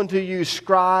 Woe unto you,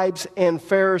 scribes and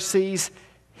Pharisees,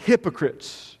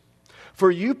 hypocrites! For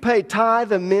you pay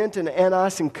tithe of mint and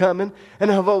anise and cumin,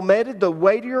 and have omitted the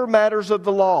weightier matters of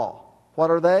the law.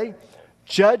 What are they?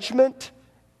 Judgment,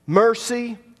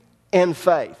 mercy, and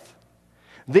faith.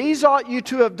 These ought you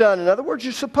to have done. In other words,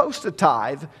 you're supposed to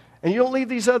tithe, and you don't leave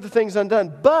these other things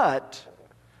undone. But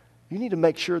you need to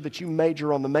make sure that you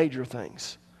major on the major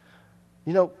things.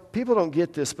 You know, people don't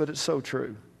get this, but it's so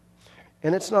true.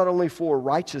 And it's not only for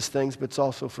righteous things, but it's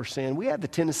also for sin. We have the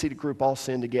tendency to group all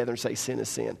sin together and say sin is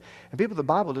sin. And people, the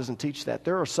Bible doesn't teach that.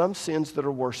 There are some sins that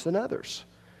are worse than others.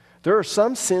 There are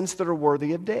some sins that are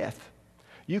worthy of death.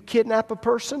 You kidnap a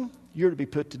person, you're to be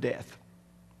put to death,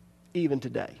 even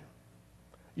today.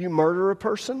 You murder a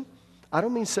person, I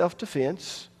don't mean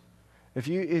self-defense. If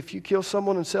you kill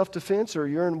someone in self-defense or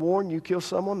you're in war and you kill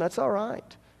someone, that's all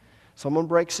right. Someone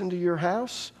breaks into your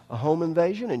house, a home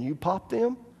invasion, and you pop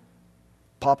them,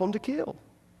 pop them to kill.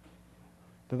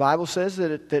 The Bible says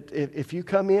that if you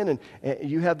come in and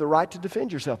you have the right to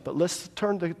defend yourself, but let's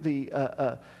turn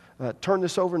turn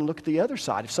this over and look at the other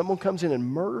side. If someone comes in and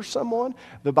murders someone,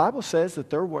 the Bible says that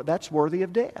that's worthy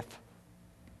of death.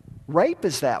 Rape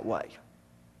is that way.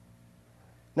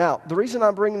 Now, the reason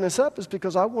I'm bringing this up is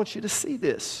because I want you to see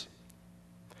this.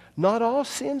 Not all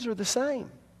sins are the same.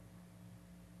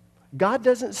 God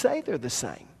doesn't say they're the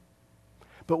same.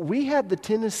 But we have the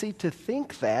tendency to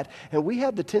think that, and we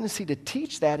have the tendency to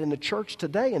teach that in the church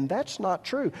today, and that's not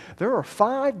true. There are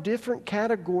 5 different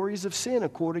categories of sin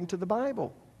according to the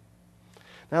Bible.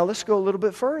 Now let's go a little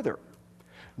bit further.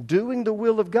 Doing the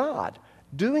will of God.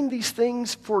 Doing these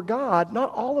things for God,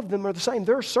 not all of them are the same.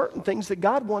 There are certain things that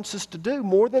God wants us to do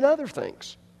more than other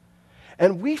things.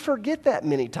 And we forget that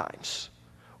many times.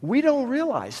 We don't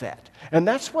realize that. And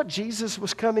that's what Jesus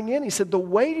was coming in. He said, the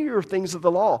weightier things of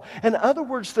the law. In other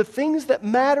words, the things that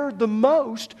matter the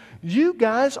most, you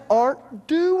guys aren't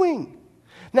doing.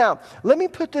 Now, let me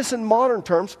put this in modern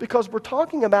terms because we're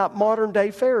talking about modern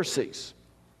day Pharisees.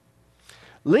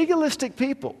 Legalistic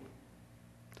people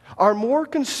are more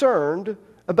concerned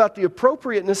about the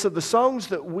appropriateness of the songs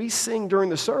that we sing during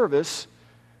the service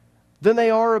than they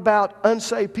are about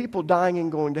unsaved people dying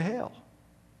and going to hell.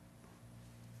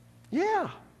 Yeah,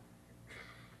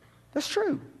 that's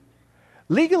true.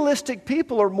 Legalistic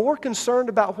people are more concerned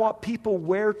about what people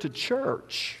wear to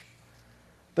church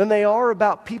than they are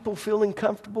about people feeling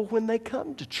comfortable when they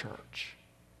come to church.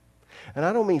 And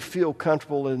I don't mean feel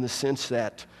comfortable in the sense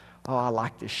that, oh, I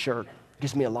like this shirt. It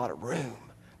gives me a lot of room.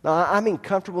 No, I mean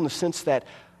comfortable in the sense that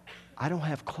I don't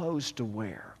have clothes to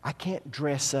wear. I can't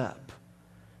dress up.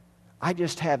 I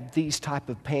just have these type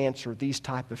of pants or these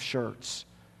type of shirts.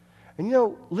 And you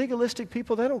know, legalistic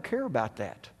people, they don't care about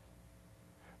that.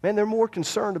 Man, they're more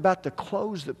concerned about the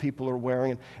clothes that people are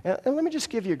wearing. And let me just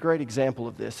give you a great example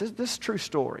of this. This is a true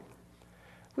story.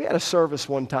 We had a service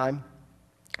one time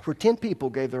where 10 people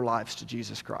gave their lives to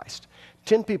Jesus Christ.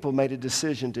 10 people made a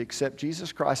decision to accept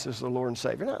Jesus Christ as their Lord and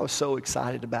Savior. And I was so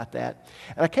excited about that.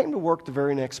 And I came to work the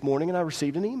very next morning and I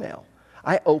received an email.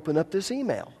 I open up this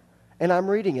email and I'm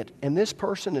reading it. And this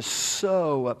person is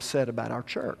so upset about our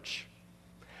church.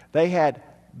 They had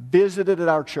visited at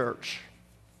our church.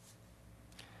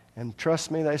 And trust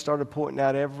me, they started pointing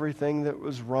out everything that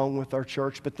was wrong with our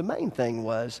church. But the main thing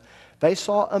was they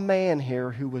saw a man here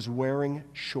who was wearing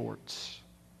shorts.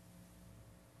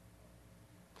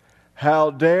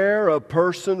 How dare a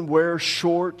person wear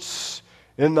shorts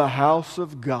in the house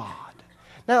of God?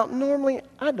 Now, normally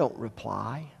I don't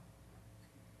reply.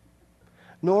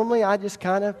 Normally I just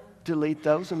kind of delete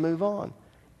those and move on.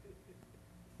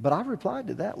 But I replied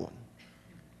to that one.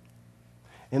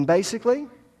 And basically,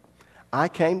 I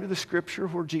came to the scripture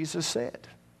where Jesus said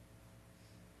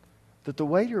that the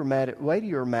weightier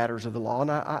matters of the law,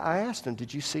 and I asked him,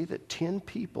 did you see that 10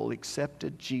 people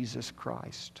accepted Jesus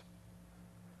Christ?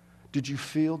 Did you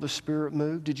feel the Spirit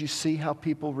move? Did you see how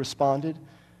people responded?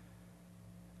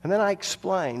 And then I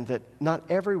explained that not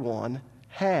everyone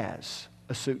has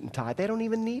a suit and tie. They don't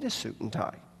even need a suit and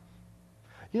tie.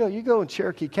 You know, you go in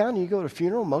Cherokee County, you go to a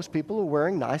funeral, most people are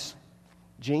wearing nice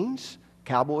jeans,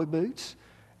 cowboy boots,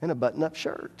 and a button-up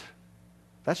shirt.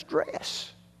 That's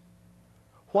dress.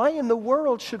 Why in the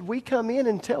world should we come in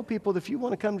and tell people that if you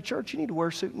want to come to church, you need to wear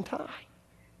a suit and tie?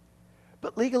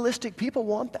 But legalistic people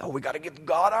want that. Oh, we got to give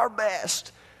God our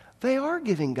best. They are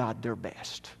giving God their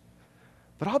best.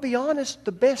 But I'll be honest,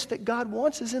 the best that God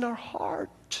wants is in our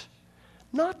heart,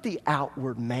 not the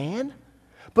outward man.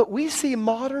 But we see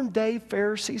modern day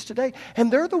Pharisees today,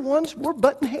 and they're the ones we're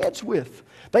butting heads with.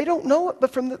 They don't know it,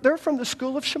 but they're from the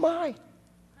school of Shammai.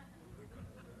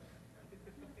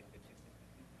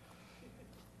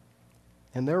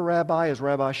 And their rabbi is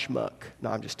Rabbi Schmuck.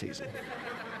 No, I'm just teasing.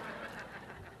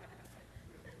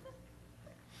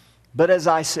 But as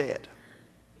I said,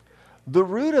 the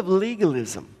root of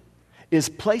legalism is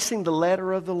placing the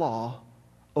letter of the law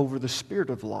over the spirit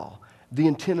of the law, the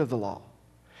intent of the law.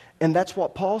 And that's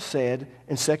what Paul said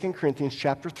in 2 Corinthians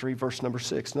chapter 3, verse number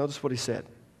 6. Notice what he said.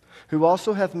 Who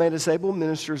also hath made us able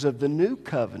ministers of the new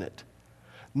covenant,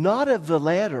 not of the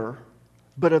letter,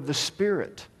 but of the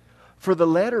Spirit. For the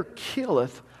letter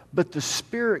killeth, but the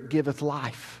Spirit giveth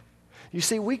life. You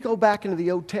see, we go back into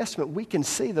the Old Testament, we can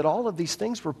see that all of these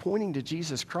things were pointing to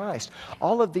Jesus Christ.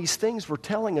 All of these things were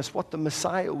telling us what the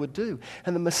Messiah would do.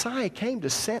 And the Messiah came to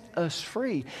set us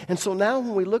free. And so now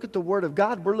when we look at the Word of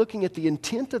God, we're looking at the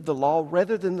intent of the law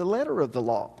rather than the letter of the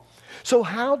law. So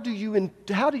how do you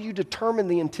determine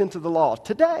the intent of the law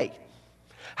today?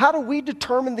 How do we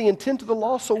determine the intent of the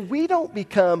law so we don't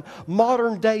become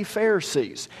modern day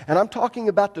Pharisees? And I'm talking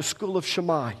about the school of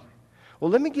Shammai.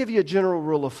 Well, let me give you a general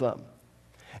rule of thumb.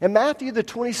 In Matthew, the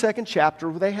 22nd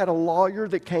chapter, they had a lawyer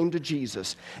that came to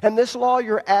Jesus. And this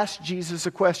lawyer asked Jesus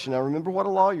a question. Now, remember what a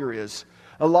lawyer is.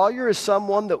 A lawyer is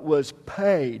someone that was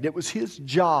paid. It was his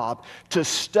job to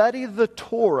study the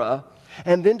Torah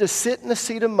and then to sit in the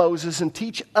seat of Moses and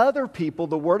teach other people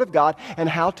the Word of God and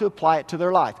how to apply it to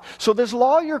their life. So this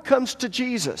lawyer comes to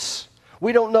Jesus.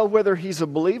 We don't know whether he's a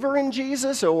believer in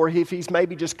Jesus or if he's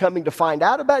maybe just coming to find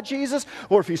out about Jesus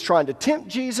or if he's trying to tempt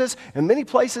Jesus. In many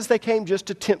places they came just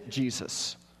to tempt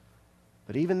Jesus.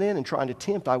 But even then, in trying to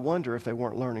tempt, I wonder if they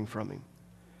weren't learning from him.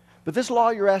 But this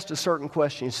lawyer asked a certain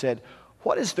question. He said,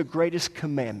 "What is the greatest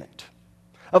commandment?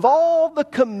 Of all the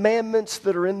commandments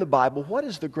that are in the Bible, what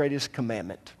is the greatest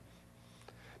commandment?"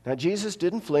 Now, Jesus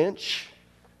didn't flinch.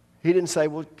 He didn't say,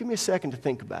 "Well, give me a second to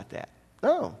think about that."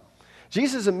 No.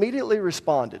 Jesus immediately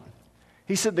responded.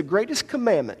 He said, "The greatest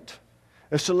commandment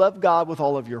is to love God with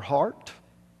all of your heart,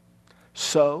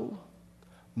 soul,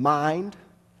 mind,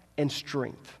 and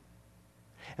strength."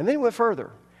 And then he went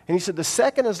further. And he said, "The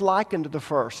second is likened to the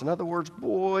first." In other words,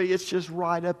 boy, it's just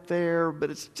right up there, but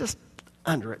it's just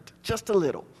under it, just a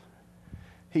little.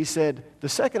 He said, "The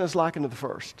second is likened to the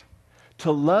first,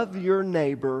 to love your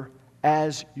neighbor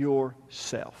as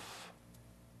yourself."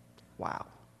 Wow.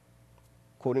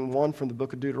 Quoting one from the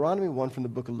book of Deuteronomy, one from the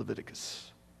book of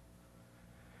Leviticus.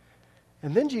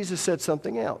 And then Jesus said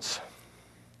something else.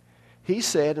 He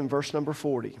said in verse number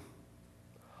 40,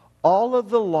 "All of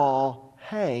the law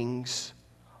hangs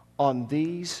on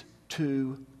these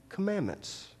two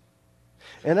commandments."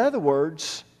 In other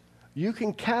words, you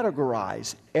can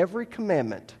categorize every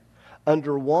commandment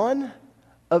under one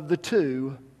of the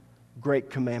two great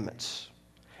commandments.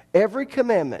 Every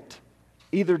commandment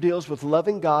either deals with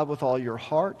loving God with all your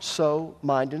heart, soul,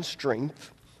 mind, and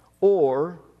strength,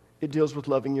 or it deals with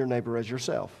loving your neighbor as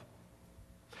yourself.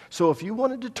 So if you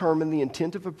want to determine the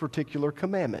intent of a particular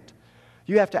commandment,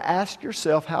 you have to ask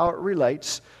yourself how it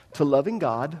relates to loving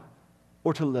God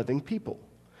or to loving people.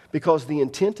 Because the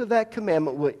intent of that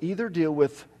commandment will either deal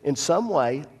with, in some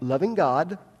way, loving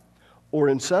God or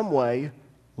in some way,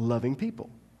 loving people.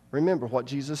 Remember what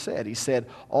Jesus said. He said,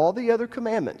 all the other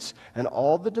commandments and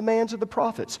all the demands of the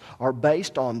prophets are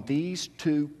based on these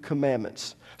two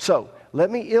commandments. So, let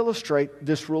me illustrate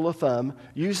this rule of thumb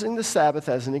using the Sabbath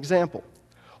as an example.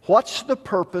 What's the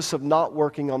purpose of not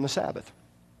working on the Sabbath?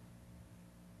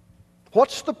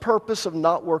 What's the purpose of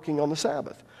not working on the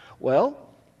Sabbath? Well,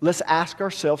 let's ask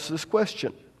ourselves this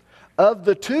question. Of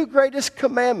the two greatest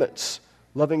commandments,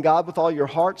 loving God with all your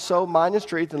heart, soul, mind, and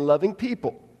strength, and loving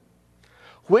people,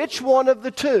 which one of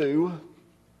the two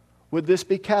would this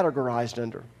be categorized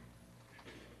under?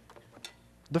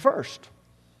 The first,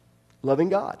 loving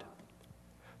God.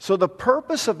 So the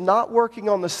purpose of not working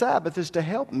on the Sabbath is to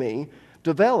help me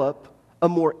develop a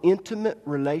more intimate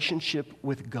relationship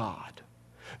with God.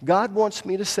 God wants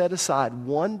me to set aside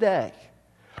one day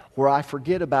where I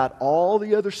forget about all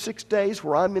the other 6 days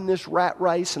where I'm in this rat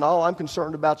race and all I'm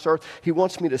concerned about is earth. He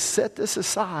wants me to set this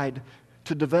aside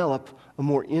to develop a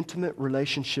more intimate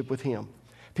relationship with Him.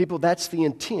 People, that's the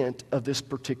intent of this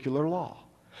particular law.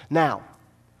 Now,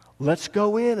 let's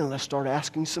go in and let's start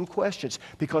asking some questions.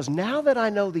 Because now that I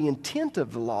know the intent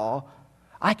of the law,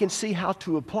 I can see how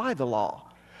to apply the law.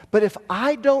 But if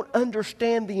I don't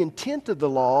understand the intent of the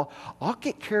law, I'll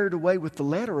get carried away with the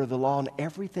letter of the law and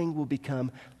everything will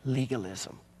become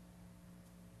legalism.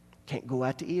 Can't go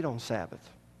out to eat on Sabbath.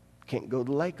 Can't go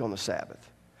to the lake on the Sabbath.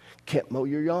 Can't mow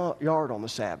your yard on the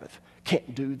Sabbath.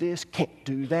 Can't do this, can't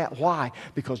do that. Why?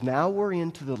 Because now we're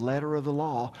into the letter of the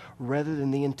law rather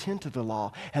than the intent of the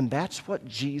law. And that's what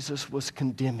Jesus was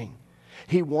condemning.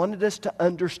 He wanted us to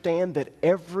understand that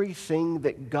everything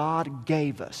that God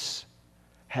gave us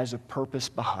has a purpose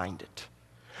behind it.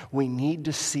 We need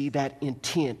to see that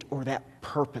intent or that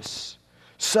purpose.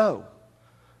 So,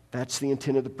 that's the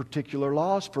intent of the particular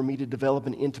laws, for me to develop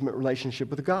an intimate relationship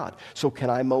with God. So can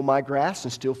I mow my grass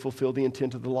and still fulfill the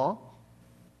intent of the law?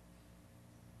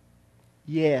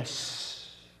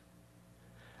 Yes.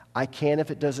 I can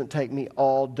if it doesn't take me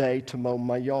all day to mow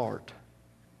my yard.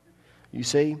 You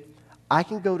see, I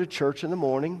can go to church in the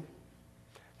morning,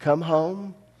 come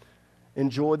home,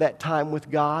 enjoy that time with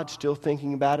God, still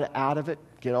thinking about it, out of it,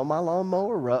 get on my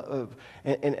lawnmower.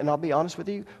 And I'll be honest with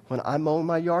you, when I'm mowing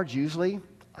my yard, usually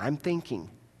I'm thinking.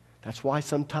 That's why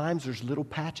sometimes there's little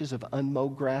patches of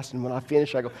unmowed grass, and when I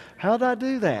finish, I go, how did I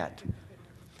do that?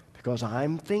 Because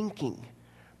I'm thinking.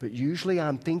 But usually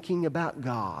I'm thinking about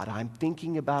God. I'm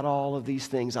thinking about all of these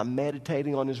things. I'm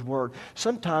meditating on His Word.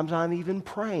 Sometimes I'm even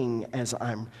praying as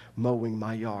I'm mowing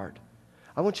my yard.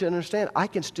 I want you to understand, I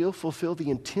can still fulfill the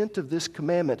intent of this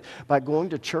commandment by going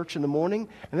to church in the morning,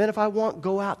 and then if I want,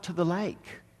 go out to the lake.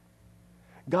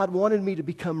 God wanted me to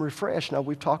become refreshed. Now,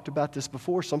 we've talked about this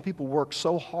before. Some people work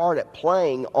so hard at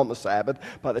playing on the Sabbath,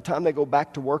 by the time they go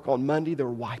back to work on Monday, they're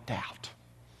wiped out.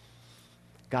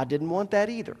 God didn't want that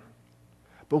either.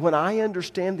 But when I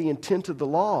understand the intent of the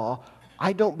law,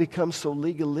 I don't become so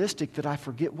legalistic that I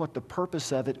forget what the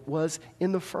purpose of it was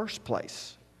in the first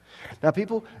place. Now,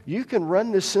 people, you can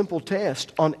run this simple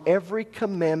test on every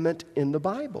commandment in the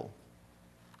Bible.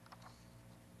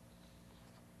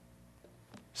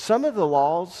 Some of the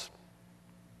laws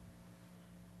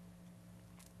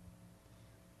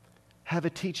have a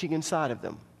teaching inside of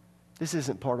them. This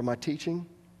isn't part of my teaching.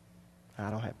 I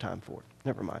don't have time for it.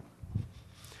 Never mind.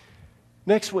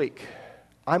 Next week,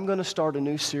 I'm going to start a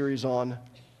new series on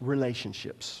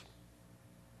relationships.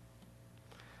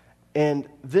 And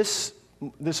this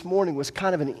morning was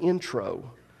kind of an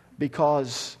intro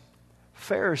because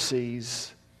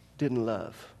Pharisees didn't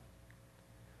love.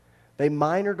 They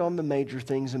minored on the major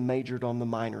things and majored on the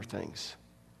minor things.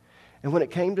 And when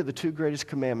it came to the two greatest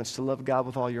commandments, to love God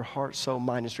with all your heart, soul,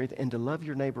 mind, and strength, and to love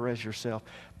your neighbor as yourself,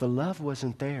 the love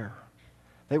wasn't there.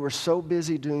 They were so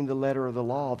busy doing the letter of the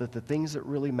law that the things that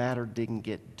really mattered didn't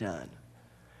get done.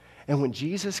 And when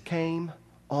Jesus came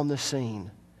on the scene,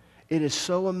 it is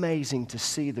so amazing to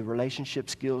see the relationship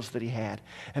skills that he had.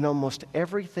 And almost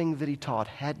everything that he taught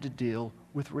had to deal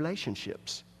with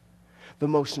relationships. The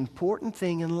most important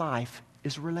thing in life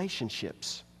is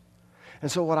relationships.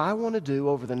 And so what I want to do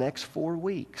over the next 4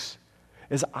 weeks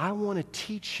is I want to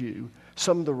teach you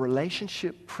some of the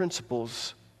relationship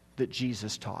principles that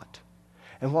Jesus taught.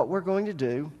 And what we're going to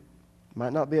do,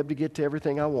 might not be able to get to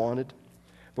everything I wanted,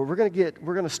 but we're going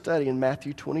to study in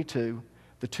Matthew 22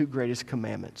 the two greatest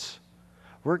commandments.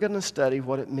 We're going to study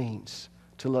what it means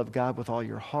to love God with all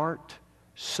your heart,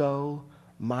 soul,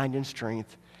 mind, and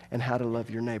strength, and how to love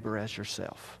your neighbor as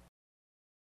yourself.